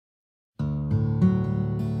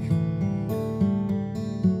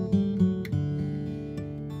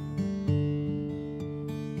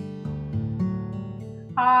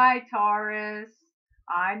Hi, Taurus.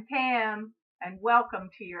 I'm Pam, and welcome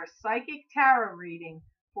to your Psychic Tarot reading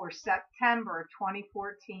for September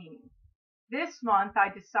 2014. This month, I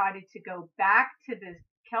decided to go back to the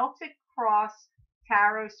Celtic Cross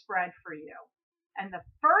Tarot spread for you. And the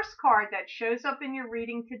first card that shows up in your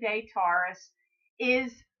reading today, Taurus,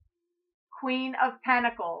 is Queen of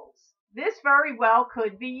Pentacles. This very well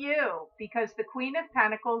could be you, because the Queen of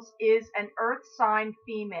Pentacles is an earth sign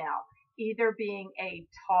female, either being a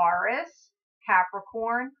Taurus,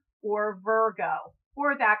 Capricorn, or Virgo,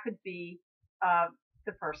 or that could be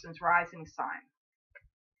the person's rising sign.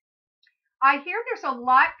 I hear there's a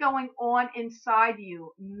lot going on inside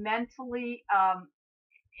you, mentally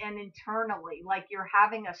and internally, like you're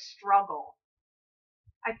having a struggle.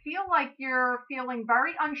 I feel like you're feeling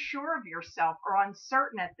very unsure of yourself or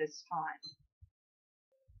uncertain at this time.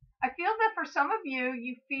 I feel that for some of you,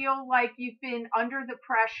 you feel like you've been under the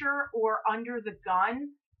pressure or under the gun.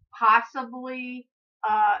 Possibly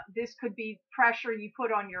this could be pressure you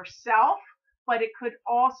put on yourself, but it could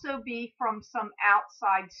also be from some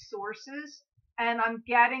outside sources. And I'm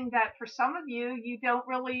getting that for some of you, you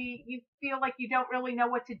feel like you don't really know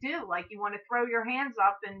what to do. Like you want to throw your hands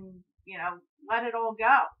up and, let it all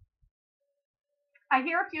go. I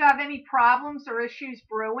hear if you have any problems or issues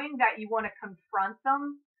brewing that you want to confront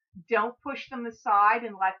them. Don't push them aside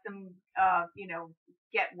and let them,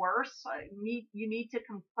 get worse. You need to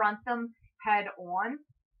confront them head on.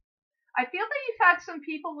 I feel that you've had some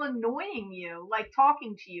people annoying you, like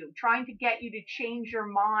talking to you, trying to get you to change your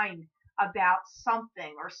mind about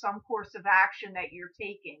something or some course of action that you're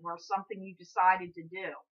taking or something you decided to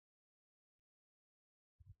do.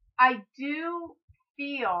 I do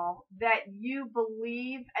feel that you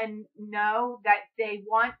believe and know that they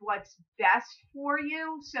want what's best for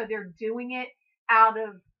you, so they're doing it out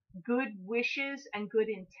of good wishes and good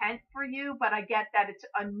intent for you, but I get that it's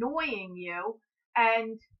annoying you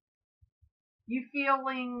and you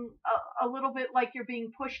feeling a little bit like you're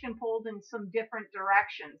being pushed and pulled in some different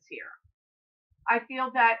directions here. I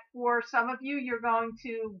feel that for some of you, you're going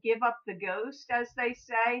to give up the ghost, as they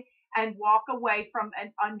say, and walk away from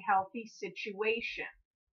an unhealthy situation.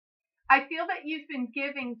 I feel that you've been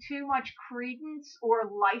giving too much credence or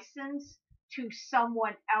license to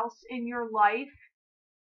someone else in your life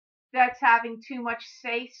that's having too much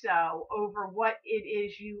say-so over what it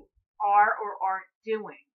is you are or aren't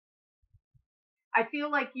doing. I feel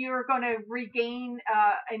like you're going to regain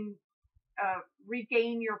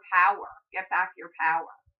your power, get back your power.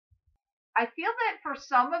 I feel that for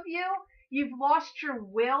some of you, you've lost your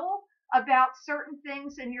will about certain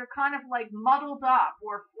things and you're kind of like muddled up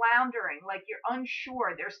or floundering, like you're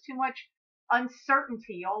unsure. There's too much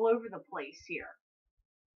uncertainty all over the place here.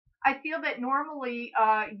 I feel that normally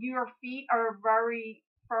your feet are very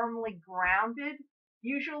firmly grounded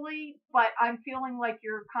usually, but I'm feeling like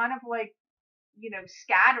you're kind of like,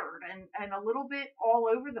 scattered and a little bit all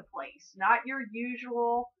over the place. Not your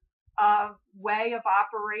usual way of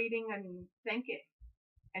operating and thinking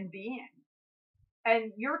and being.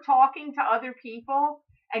 And you're talking to other people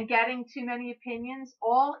and getting too many opinions.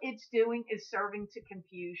 All it's doing is serving to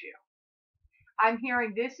confuse you. I'm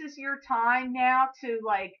hearing this is your time now to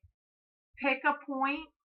pick a point,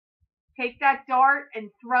 take that dart and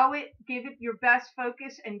throw it, give it your best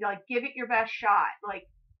focus and give it your best shot.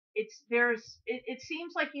 It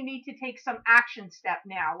seems like you need to take some action step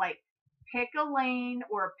now, like pick a lane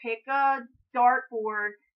or pick a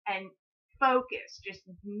dartboard and focus. Just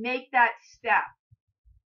make that step.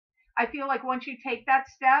 I feel like once you take that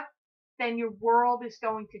step, then your world is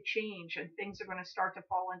going to change and things are going to start to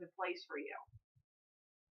fall into place for you.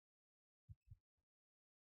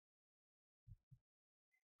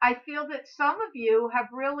 I feel that some of you have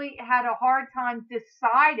really had a hard time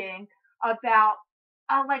deciding about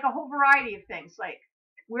a whole variety of things, like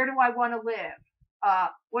where do I want to live?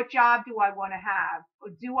 What job do I want to have?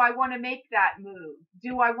 Do I want to make that move?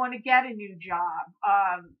 Do I want to get a new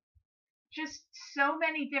job? Just so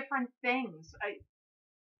many different things.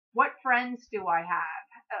 What friends do I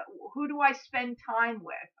have? Who do I spend time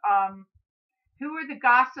with? Who are the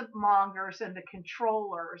gossip mongers and the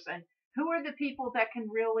controllers? And who are the people that can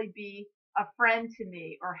really be a friend to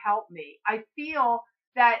me or help me? I feel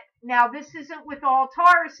that now this isn't with all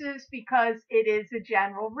Tauruses because it is a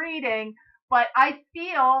general reading, but I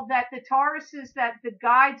feel that the Tauruses that the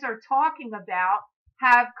guides are talking about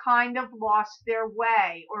have kind of lost their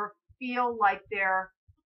way or feel like they're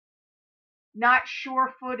not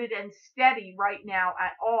sure-footed and steady right now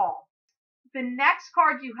at all. The next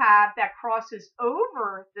card you have that crosses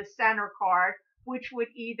over the center card, which would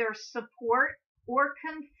either support or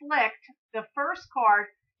conflict the first card,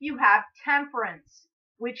 you have Temperance.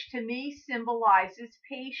 which to me symbolizes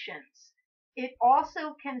patience. It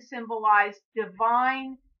also can symbolize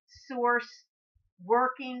divine source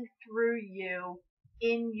working through you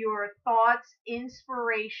in your thoughts,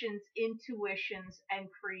 inspirations, intuitions, and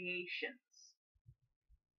creations.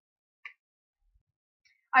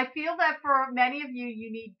 I feel that for many of you,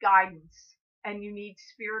 you need guidance and you need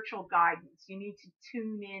spiritual guidance. You need to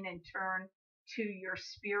tune in and turn to your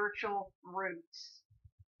spiritual roots.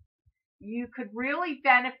 You could really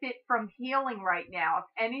benefit from healing right now.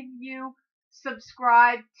 If any of you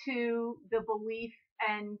subscribe to the belief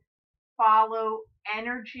and follow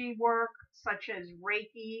energy work such as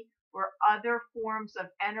Reiki or other forms of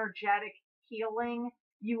energetic healing,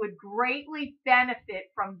 you would greatly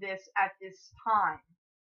benefit from this at this time.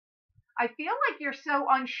 I feel like you're so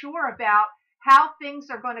unsure about how things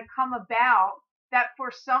are going to come about that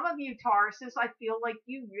for some of you Tauruses, I feel like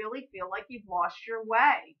you really feel like you've lost your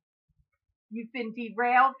way. You've been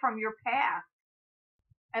derailed from your path.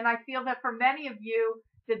 And I feel that for many of you,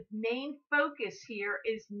 the main focus here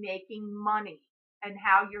is making money and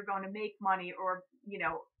how you're going to make money or,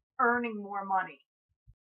 earning more money.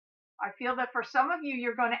 I feel that for some of you,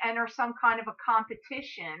 you're going to enter some kind of a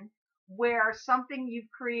competition where something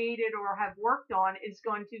you've created or have worked on is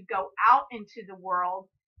going to go out into the world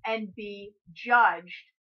and be judged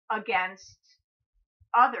against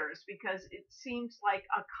others because it seems like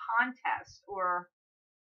a contest or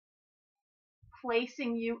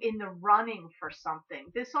placing you in the running for something.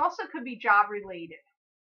 This also could be job related.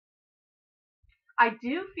 I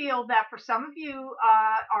do feel that for some of you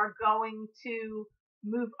are going to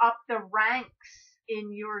move up the ranks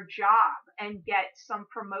in your job and get some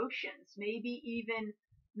promotions, maybe even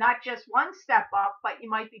not just one step up, but you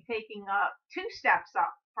might be taking 2 steps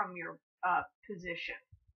up from your position.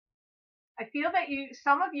 I feel that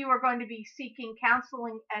some of you are going to be seeking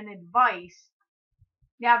counseling and advice.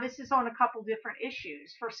 Now, this is on a couple different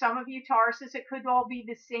issues. For some of you Tauruses, it could all be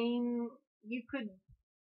the same.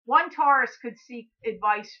 One Taurus could seek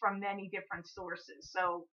advice from many different sources.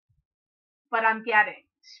 But I'm getting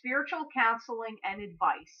spiritual counseling and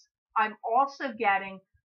advice. I'm also getting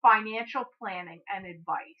financial planning and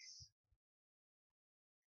advice.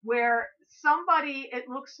 Where somebody, it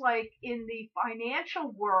looks like in the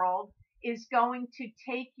financial world, is going to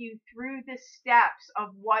take you through the steps of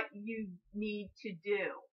what you need to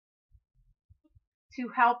do to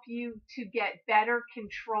help you to get better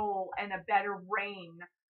control and a better reins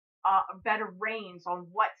on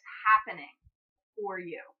what's happening for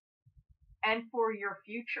you and for your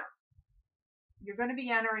future. You're going to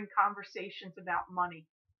be entering conversations about money.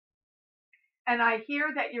 And I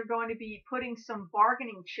hear that you're going to be putting some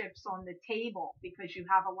bargaining chips on the table because you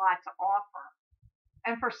have a lot to offer.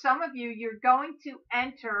 And for some of you, you're going to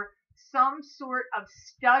enter some sort of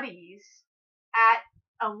studies at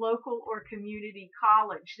a local or community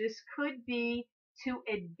college. This could be to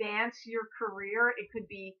advance your career. It could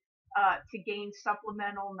be to gain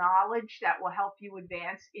supplemental knowledge that will help you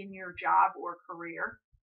advance in your job or career.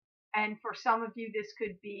 And for some of you, this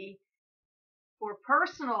could be for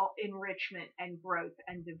personal enrichment and growth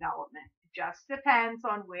and development. It just depends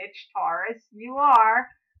on which Taurus you are.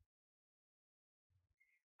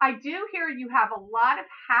 I do hear you have a lot of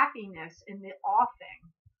happiness in the offing,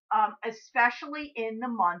 especially in the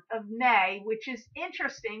month of May, which is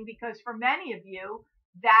interesting because for many of you,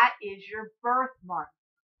 that is your birth month.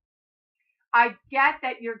 I get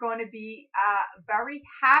that you're going to be very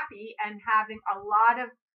happy and having a lot of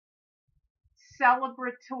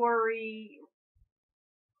celebratory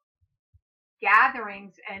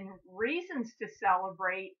gatherings and reasons to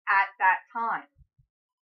celebrate at that time.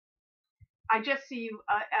 I just see you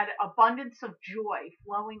an abundance of joy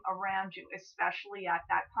flowing around you, especially at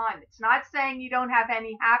that time. It's not saying you don't have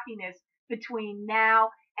any happiness between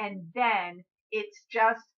now and then. It's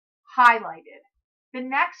just highlighted. The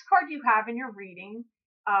next card you have in your reading,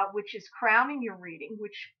 which is crowning your reading,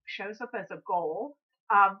 which shows up as a goal,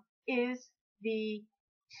 is the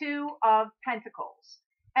Two of Pentacles.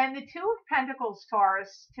 And the Two of Pentacles,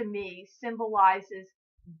 Taurus, to me, symbolizes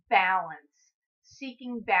balance,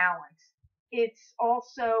 seeking balance. It's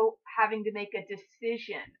also having to make a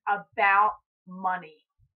decision about money.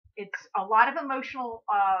 It's a lot of emotional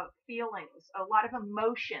feelings, a lot of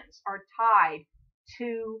emotions are tied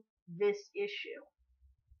to this issue.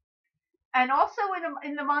 And also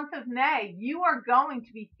in the month of May, you are going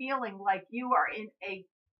to be feeling like you are in a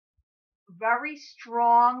very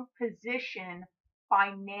strong position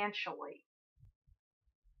financially.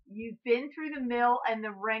 You've been through the mill and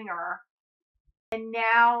the ringer, and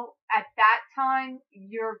now at that time,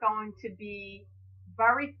 you're going to be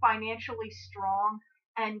very financially strong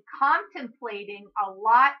and contemplating a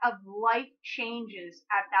lot of life changes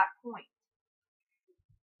at that point.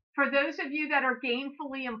 For those of you that are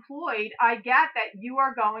gainfully employed, I get that you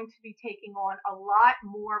are going to be taking on a lot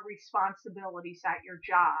more responsibilities at your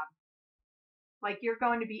job. Like you're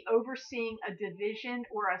going to be overseeing a division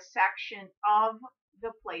or a section of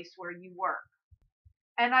the place where you work.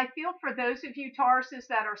 And I feel for those of you Tauruses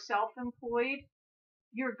that are self-employed,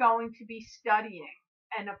 you're going to be studying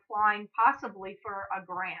and applying possibly for a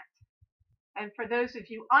grant. And for those of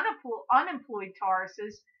you unemployed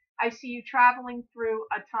Tauruses, I see you traveling through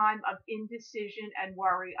a time of indecision and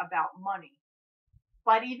worry about money.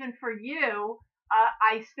 But even for you,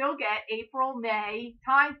 I still get April, May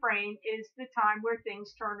time frame is the time where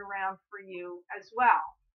things turn around for you as well.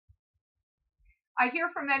 I hear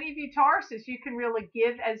from many of you Tauruses, you can really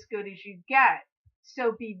give as good as you get.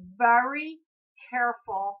 So be very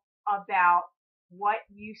careful about what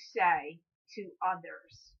you say to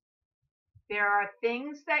others. There are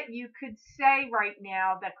things that you could say right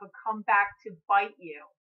now that could come back to bite you.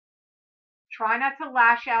 Try not to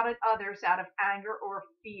lash out at others out of anger or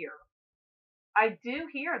fear. I do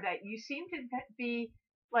hear that you seem to be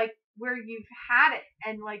like where you've had it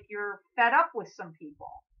and like you're fed up with some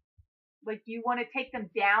people. Like you want to take them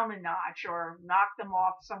down a notch or knock them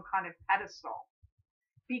off some kind of pedestal.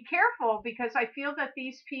 Be careful because I feel that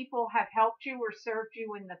these people have helped you or served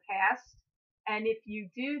you in the past. And if you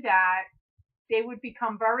do that, they would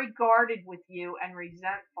become very guarded with you and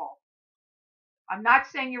resentful. I'm not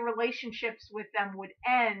saying your relationships with them would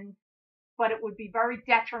end, but it would be very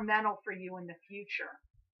detrimental for you in the future.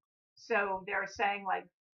 So they're saying like,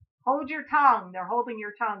 hold your tongue. They're holding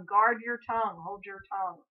your tongue. Guard your tongue. Hold your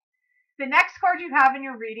tongue. The next card you have in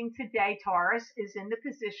your reading today, Taurus, is in the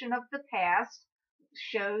position of the past.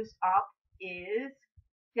 Shows up is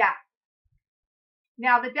death.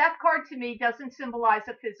 Now, the death card to me doesn't symbolize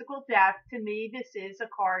a physical death. To me, this is a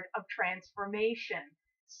card of transformation.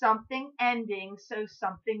 Something ending so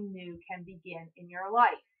something new can begin in your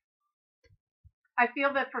life. I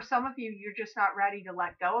feel that for some of you, you're just not ready to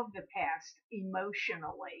let go of the past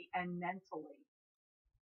emotionally and mentally.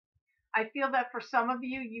 I feel that for some of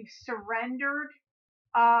you, you've surrendered,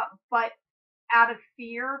 but out of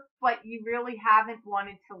fear, but you really haven't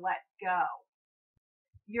wanted to let go.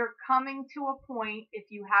 You're coming to a point, if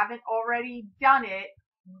you haven't already done it,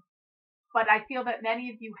 but I feel that many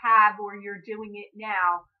of you have, or you're doing it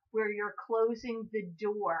now, where you're closing the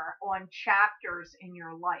door on chapters in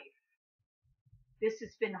your life. This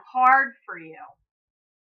has been hard for you.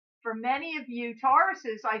 For many of you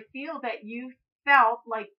Tauruses, I feel that you've felt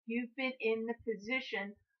like you've been in the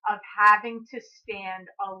position of having to stand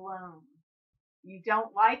alone. You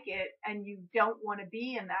don't like it and you don't want to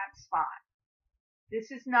be in that spot. This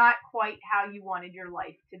is not quite how you wanted your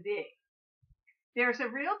life to be. There's a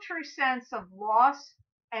real true sense of loss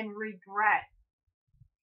and regret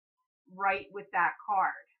right with that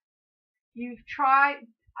card.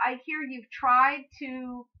 I hear you've tried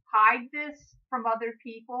to hide this from other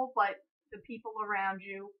people, but the people around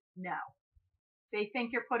you know. They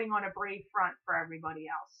think you're putting on a brave front for everybody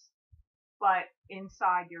else, but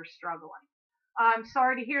inside you're struggling. I'm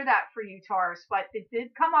sorry to hear that for you, Taurus, but it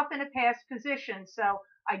did come up in a past position, so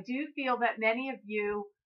I do feel that many of you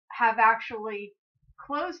have actually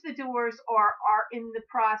closed the doors or are in the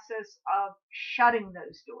process of shutting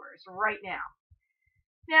those doors right now.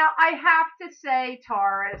 Now, I have to say,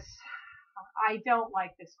 Taurus, I don't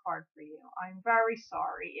like this card for you. I'm very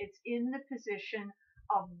sorry. It's in the position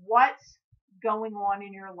of what's going on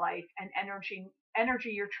in your life and energy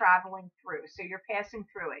you're traveling through. So you're passing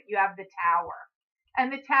through it. You have the Tower.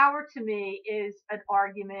 And the Tower to me is an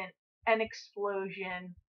argument, an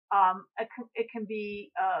explosion. It can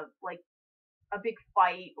be like a big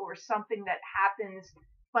fight or something that happens.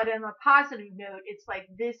 But on a positive note, it's like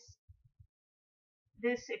this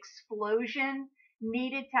explosion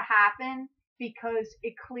needed to happen because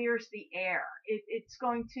it clears the air. It's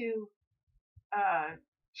going to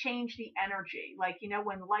change the energy. Like, you know,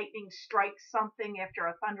 when lightning strikes something after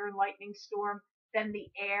a thunder and lightning storm, then the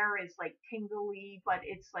air is like tingly, but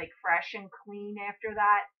it's like fresh and clean after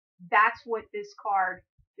that. That's what this card,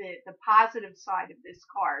 the positive side of this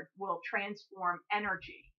card, will transform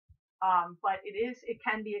energy. But it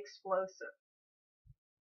can be explosive.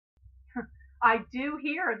 I do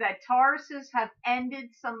hear that Tauruses have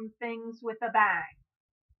ended some things with a bang.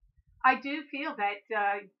 I do feel that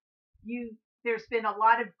there's been a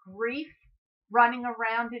lot of grief running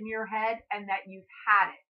around in your head and that you've had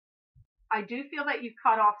it. I do feel that you've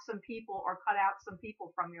cut off some people or cut out some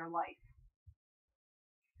people from your life.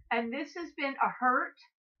 And this has been a hurt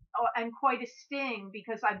and quite a sting,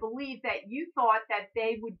 because I believe that you thought that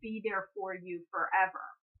they would be there for you forever.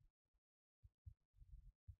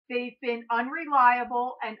 They've been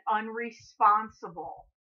unreliable and unresponsible,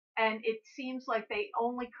 and it seems like they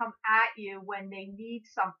only come at you when they need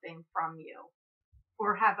something from you,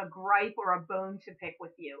 or have a gripe or a bone to pick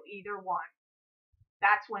with you, either one.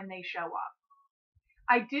 That's when they show up.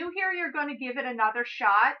 I do hear you're going to give it another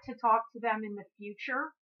shot to talk to them in the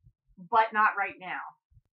future, but not right now.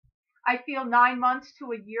 I feel 9 months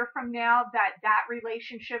to a year from now that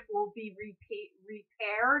relationship will be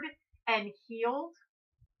repaired and healed.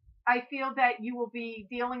 I feel that you will be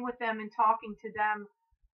dealing with them and talking to them.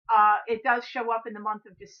 It does show up in the month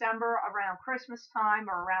of December, around Christmas time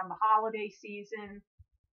or around the holiday season.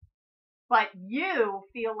 But you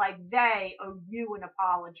feel like they owe you an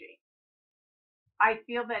apology. I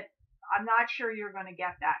feel that, I'm not sure you're going to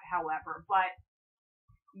get that, however, but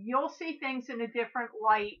you'll see things in a different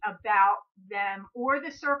light about them or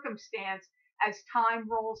the circumstance as time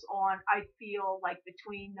rolls on. I feel like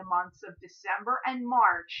between the months of December and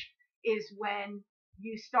March is when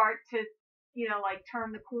you start to, like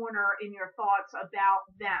turn the corner in your thoughts about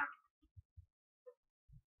them.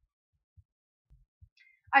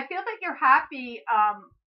 I feel that you're happy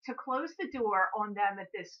to close the door on them at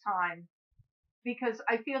this time, because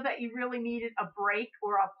I feel that you really needed a break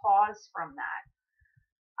or a pause from that.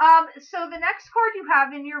 So the next card you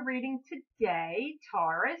have in your reading today,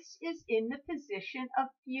 Taurus, is in the position of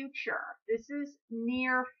future. This is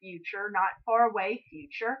near future, not far away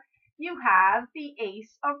future. You have the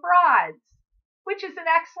Ace of Rods, which is an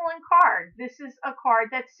excellent card. This is a card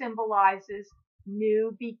that symbolizes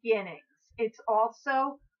new beginnings. It's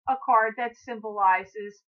also a card that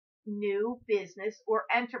symbolizes new business or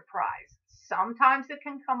enterprise. Sometimes it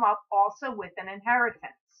can come up also with an inheritance.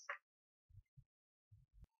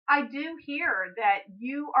 I do hear that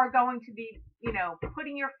you are going to be,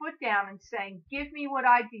 putting your foot down and saying, give me what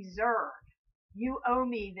I deserve. You owe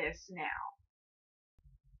me this now.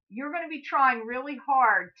 You're going to be trying really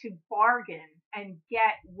hard to bargain and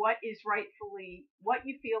get what you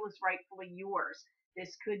feel is rightfully yours.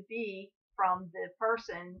 This could be from the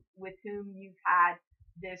person with whom you've had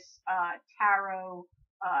this tarot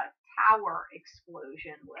tower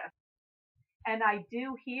explosion with. And I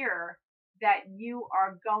do hear that you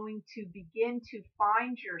are going to begin to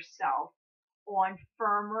find yourself on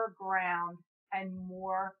firmer ground and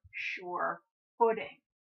more sure footing.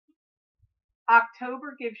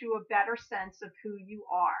 October gives you a better sense of who you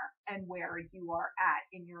are and where you are at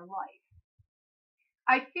in your life.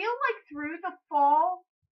 I feel like through the fall,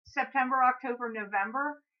 September, October,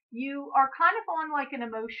 November, you are kind of on like an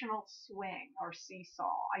emotional swing or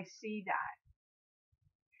seesaw. I see that.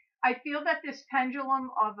 I feel that this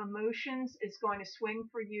pendulum of emotions is going to swing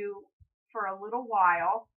for you for a little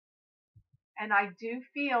while. And I do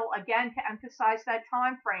feel, again, to emphasize that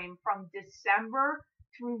time frame, from December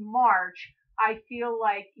through March, I feel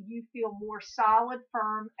like you feel more solid,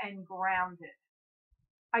 firm, and grounded.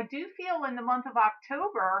 I do feel in the month of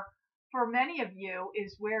October, for many of you,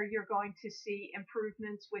 is where you're going to see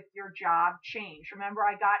improvements with your job change. Remember,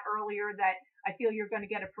 I got earlier that I feel you're going to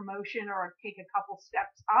get a promotion or take a couple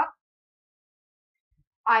steps up.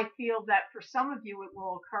 I feel that for some of you, it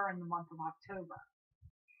will occur in the month of October.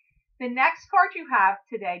 The next card you have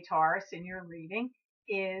today, Taurus, in your reading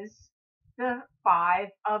is the Five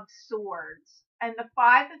of Swords. And the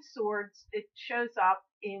Five of Swords, it shows up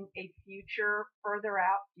in a future, further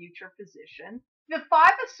out future position. The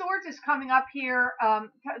Five of Swords is coming up here.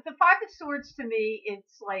 The Five of Swords, to me,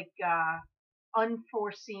 it's like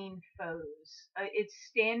unforeseen foes. It's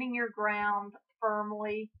standing your ground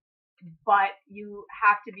firmly, but you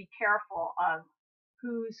have to be careful of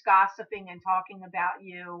who's gossiping and talking about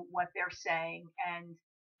you, what they're saying, and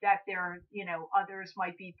that others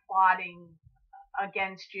might be plotting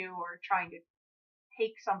against you or trying to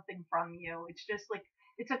take something from you. It's just like,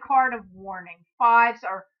 it's a card of warning. Fives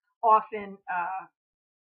are often,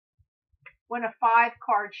 when a 5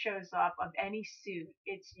 card shows up of any suit,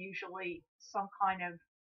 it's usually some kind of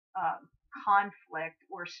conflict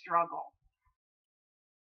or struggle.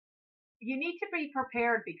 You need to be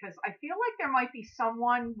prepared, because I feel like there might be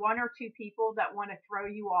someone, 1 or 2 people, that want to throw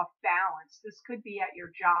you off balance. This could be at your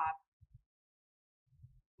job.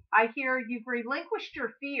 I hear you've relinquished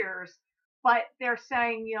your fears, but they're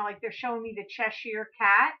saying, like they're showing me the Cheshire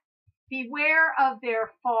Cat. Beware of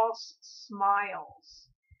their false smiles.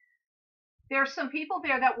 There's some people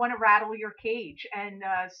there that want to rattle your cage and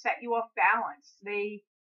set you off balance. They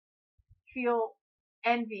feel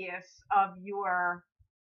envious of your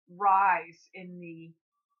rise in the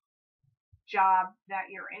job that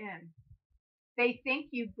you're in. They think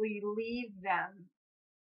you believe them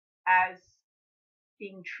as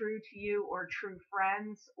being true to you or true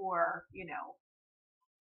friends or,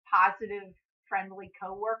 positive, friendly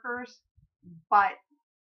coworkers, but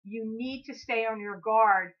you need to stay on your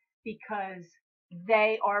guard because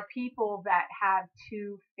they are people that have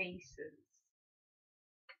two faces.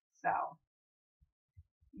 So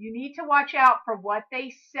you need to watch out for what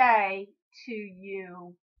they say to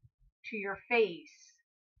you, to your face,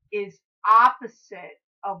 is opposite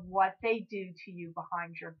of what they do to you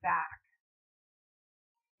behind your back.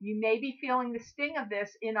 You may be feeling the sting of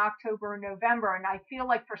this in October and November, and I feel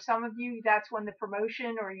like for some of you, that's when the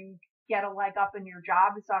promotion or you get a leg up in your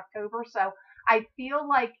job is October. So I feel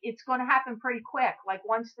like it's going to happen pretty quick. Like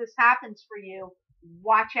once this happens for you,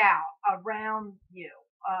 watch out around you,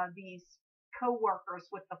 these coworkers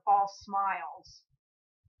with the false smiles.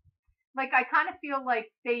 Like I kind of feel like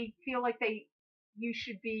you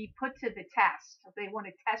should be put to the test. They want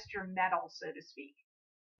to test your mettle, so to speak.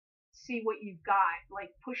 See what you've got, like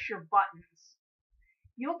push your buttons.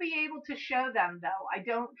 You'll be able to show them though. I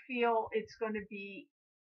don't feel it's going to be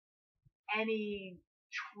any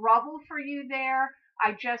trouble for you there.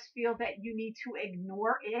 I just feel that you need to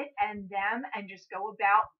ignore it and them and just go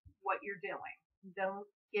about what you're doing. Don't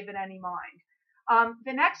give it any mind.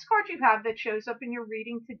 The next card you have that shows up in your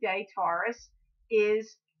reading today, Taurus,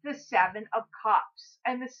 is the Seven of Cups.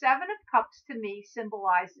 And the Seven of Cups to me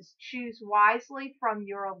symbolizes choose wisely from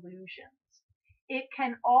your illusions. It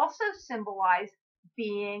can also symbolize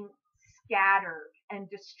being scattered and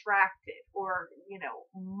distracted or,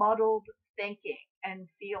 muddled thinking and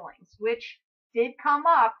feelings, which did come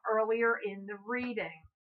up earlier in the reading.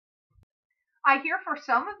 I hear for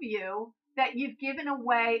some of you that you've given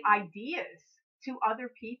away ideas to other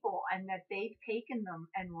people and that they've taken them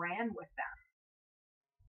and ran with them.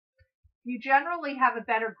 You generally have a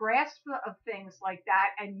better grasp of things like that,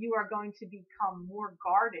 and you are going to become more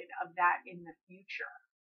guarded of that in the future.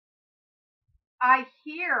 I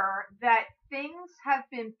hear that things have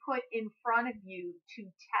been put in front of you to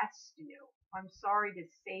test you. I'm sorry to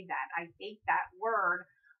say that. I hate that word,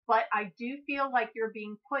 but I do feel like you're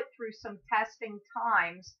being put through some testing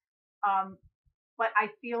times, but I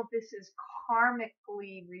feel this is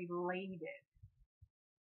karmically related.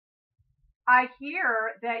 I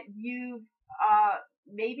hear that you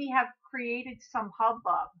maybe have created some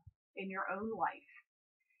hubbub in your own life,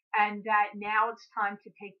 and that now it's time to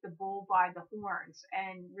take the bull by the horns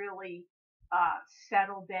and really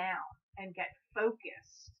settle down and get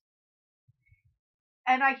focused.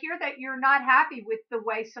 And I hear that you're not happy with the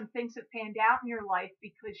way some things have panned out in your life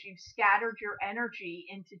because you've scattered your energy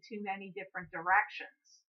into too many different directions.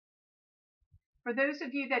 For those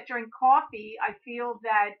of you that drink coffee, I feel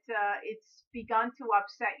that it's begun to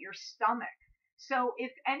upset your stomach. So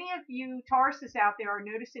if any of you Tauruses out there are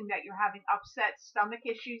noticing that you're having upset stomach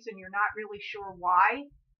issues and you're not really sure why,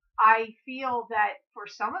 I feel that for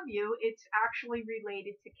some of you, it's actually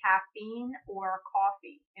related to caffeine or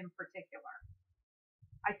coffee in particular.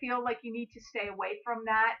 I feel like you need to stay away from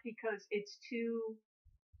that because it's too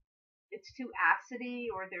acidy,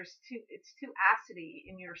 or it's too acidy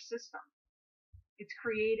in your system. It's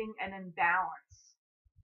creating an imbalance.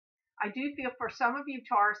 I do feel for some of you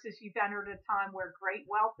Tauruses, you've entered a time where great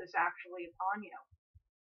wealth is actually upon you.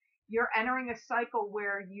 You're entering a cycle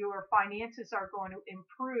where your finances are going to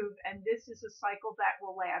improve, and this is a cycle that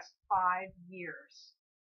will last 5 years.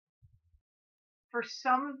 For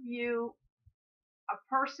some of you, a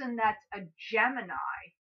person that's a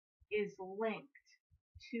Gemini is linked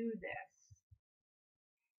to this.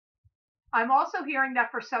 I'm also hearing that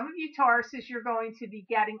for some of you Tauruses, you're going to be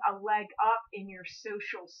getting a leg up in your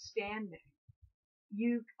social standing.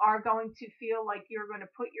 You are going to feel like you're going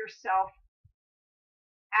to put yourself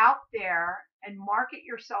out there and market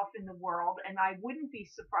yourself in the world, and I wouldn't be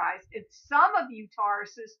surprised if some of you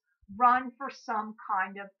Tauruses run for some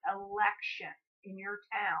kind of election in your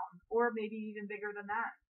town, or maybe even bigger than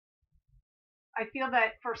that. I feel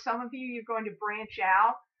that for some of you, you're going to branch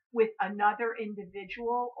out with another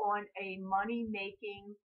individual on a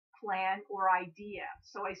money-making plan or idea.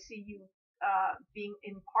 So I see you being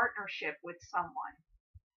in partnership with someone.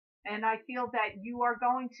 And I feel that you are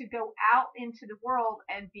going to go out into the world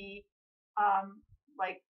and be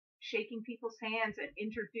like shaking people's hands and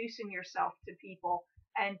introducing yourself to people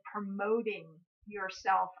and promoting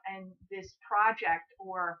yourself and this project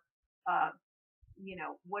or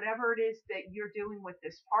whatever it is that you're doing with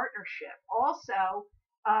this partnership. Also,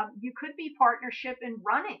 you could be partnership in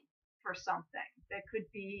running for something. That could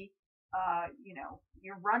be,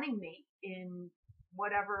 your running mate in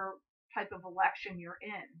whatever type of election you're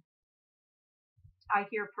in. I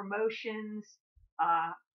hear promotions,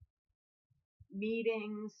 uh,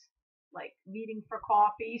 meetings, like meeting for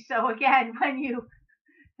coffee. So again,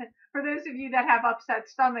 for those of you that have upset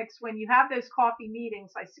stomachs, when you have those coffee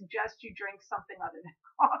meetings, I suggest you drink something other than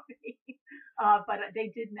coffee. But they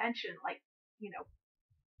did mention, like,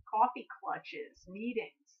 coffee clutches,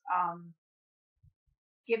 meetings,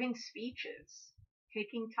 giving speeches,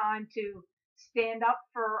 taking time to stand up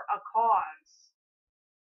for a cause.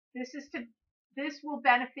 This will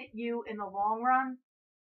benefit you in the long run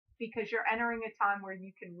because you're entering a time where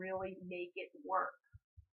you can really make it work.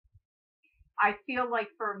 I feel like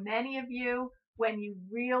for many of you, when you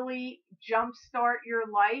really jumpstart your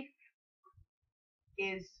life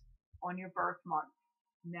is on your birth month,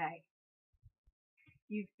 May.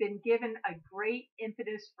 You've been given a great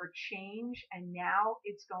impetus for change, and now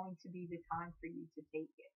it's going to be the time for you to take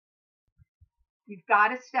it. You've got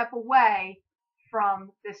to step away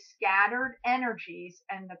from the scattered energies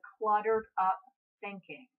and the cluttered up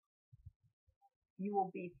thinking. You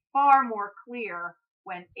will be far more clear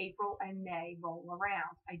when April and May roll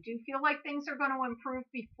around. I do feel like things are going to improve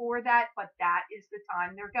before that, but that is the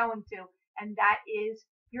time they're going to, and that is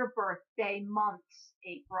your birthday months,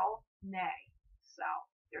 April, May. So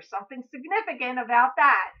there's something significant about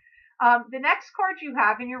that. The next card you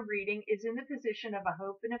have in your reading is in the position of a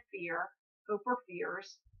hope and a fear, hope or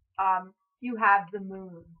fears. You have the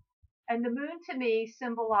moon. And the moon to me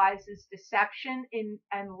symbolizes deception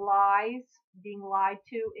and lies, being lied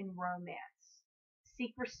to in romance.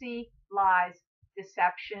 Secrecy, lies,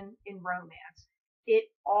 deception in romance. It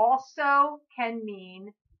also can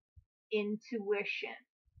mean intuition,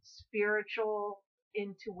 spiritual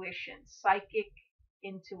intuition, psychic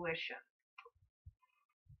intuition.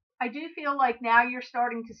 I do feel like now you're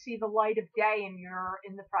starting to see the light of day and you're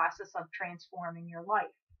in the process of transforming your life.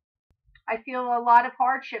 I feel a lot of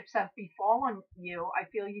hardships have befallen you. I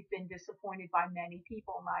feel you've been disappointed by many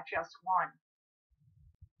people, not just one.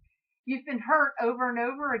 You've been hurt over and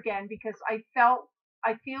over again because I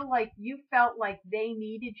feel like you felt like they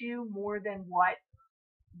needed you more than what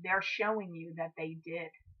they're showing you that they did.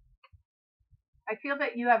 I feel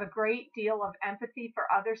that you have a great deal of empathy for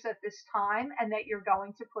others at this time and that you're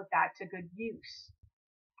going to put that to good use.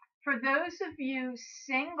 For those of you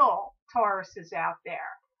single Tauruses out there,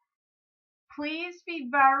 please be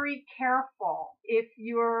very careful if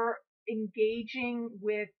you're engaging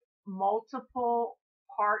with multiple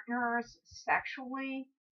partners sexually,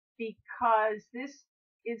 because this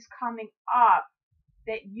is coming up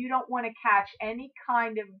that you don't want to catch any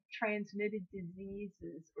kind of transmitted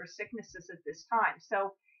diseases or sicknesses at this time.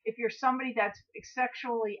 So if you're somebody that's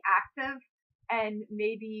sexually active and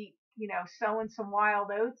maybe, sowing some wild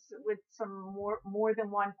oats with some more than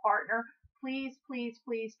one partner, please, please,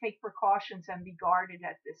 please take precautions and be guarded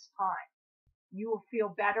at this time. You will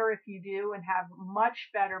feel better if you do and have much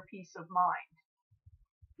better peace of mind.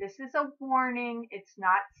 This is a warning. It's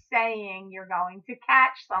not saying you're going to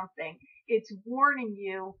catch something. It's warning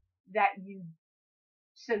you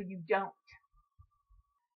so you don't.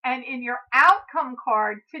 And in your outcome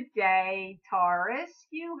card today, Taurus,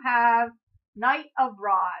 you have Knight of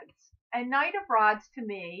Rods. And Knight of Rods to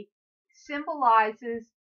me symbolizes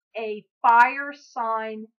a fire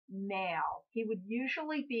sign male. He would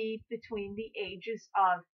usually be between the ages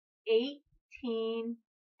of 18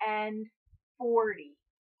 and 40.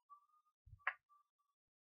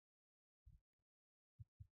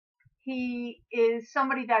 He is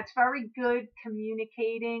somebody that's very good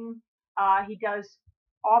communicating. He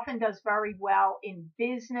often does very well in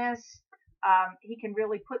business. He can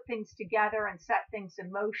really put things together and set things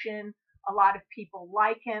in motion. A lot of people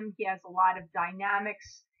like him. He has a lot of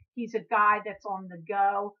dynamics. He's a guy that's on the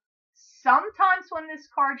go. Sometimes when this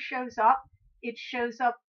card shows up, it shows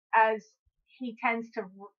up as he can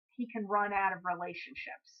run out of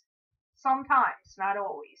relationships. Sometimes, not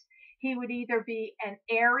always. He would either be an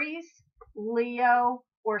Aries, Leo,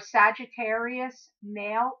 or Sagittarius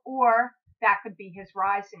male, or that could be his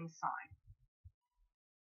rising sign.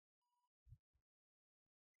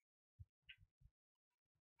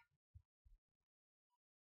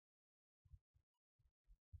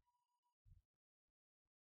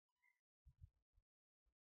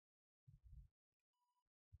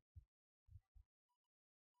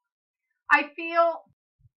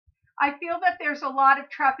 I feel that there's a lot of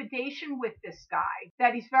trepidation with this guy,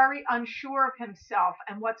 that he's very unsure of himself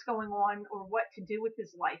and what's going on or what to do with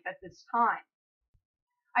his life at this time.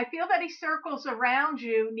 I feel that he circles around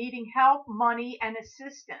you needing help, money, and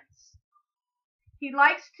assistance. He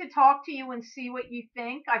likes to talk to you and see what you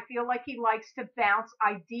think. I feel like he likes to bounce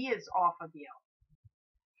ideas off of you.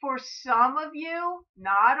 For some of you,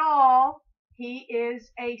 not all, He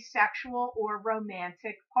is a sexual or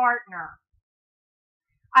romantic partner.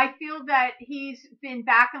 I feel that he's been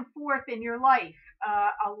back and forth in your life,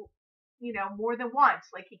 more than once.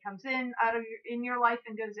 Like he comes in your life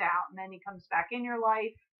and goes out, and then he comes back in your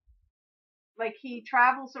life. Like he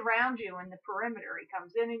travels around you in the perimeter. He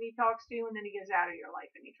comes in and he talks to you, and then he goes out of your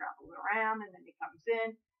life and he travels around, and then he comes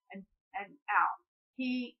in and out.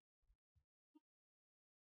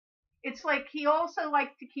 It's like he also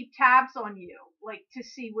likes to keep tabs on you, like to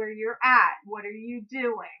see where you're at. What are you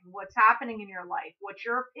doing? What's happening in your life? What's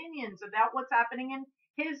your opinions about what's happening in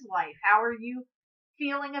his life? How are you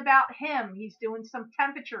feeling about him? He's doing some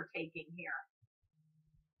temperature taking here.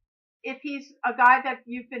 If he's a guy that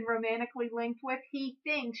you've been romantically linked with, he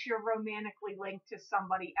thinks you're romantically linked to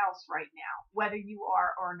somebody else right now, whether you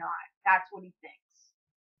are or not. That's what he thinks.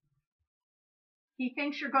 He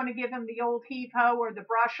thinks you're going to give him the old heave-ho or the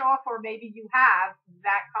brush off, or maybe you have.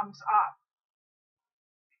 That comes up.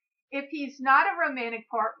 If he's not a romantic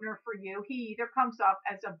partner for you, he either comes up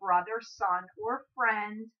as a brother, son, or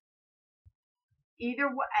friend.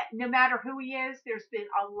 No matter who he is, there's been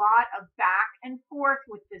a lot of back and forth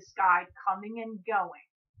with this guy coming and going.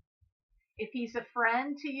 If he's a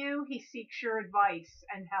friend to you, he seeks your advice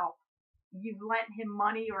and help. You've lent him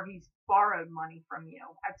money or he's borrowed money from you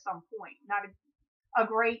at some point. Not a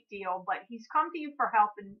great deal, but he's come to you for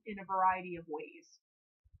help in a variety of ways.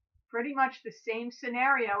 Pretty much the same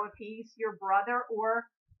scenario if he's your brother or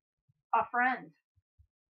a friend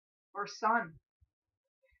or son.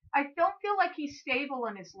 I don't feel like he's stable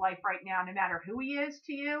in his life right now, no matter who he is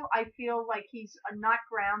to you. I feel like he's not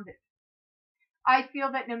grounded. I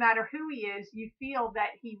feel that no matter who he is, you feel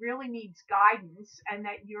that he really needs guidance and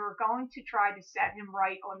that you're going to try to set him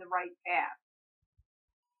right on the right path.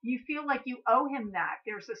 You feel like you owe him that.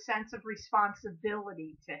 There's a sense of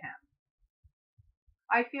responsibility to him.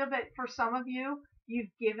 I feel that for some of you, you've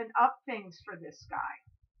given up things for this guy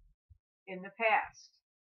in the past,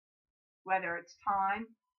 whether it's time,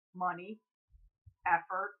 money,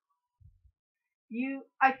 effort.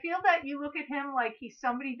 I feel that you look at him like he's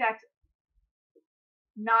somebody that's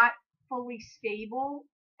not fully stable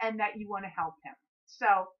and that you want to help him. So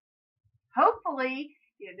hopefully,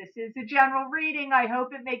 this is a general reading. I hope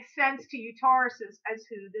it makes sense to you, Taurus, as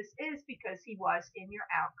who this is, because he was in your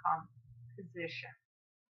outcome position.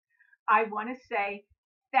 I want to say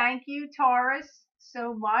thank you, Taurus,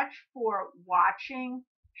 so much for watching,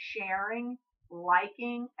 sharing,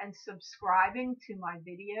 liking, and subscribing to my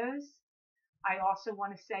videos. I also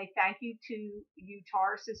want to say thank you to you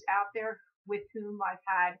Tauruses out there with whom I've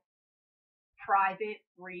had private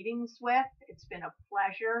readings with. It's been a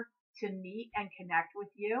pleasure to meet and connect with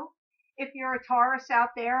you. If you're a Taurus out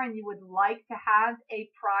there and you would like to have a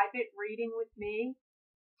private reading with me,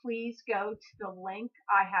 please go to the link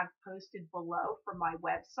I have posted below from my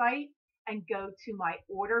website and go to my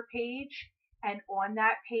order page. And on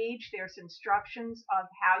that page, there's instructions of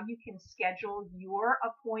how you can schedule your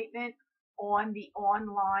appointment on the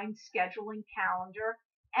online scheduling calendar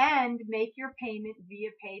and make your payment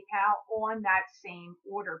via PayPal on that same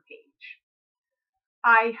order page.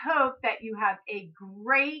 I hope that you have a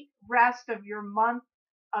great rest of your month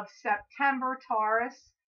of September,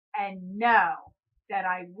 Taurus, and know that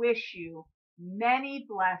I wish you many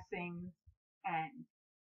blessings and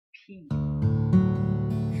peace.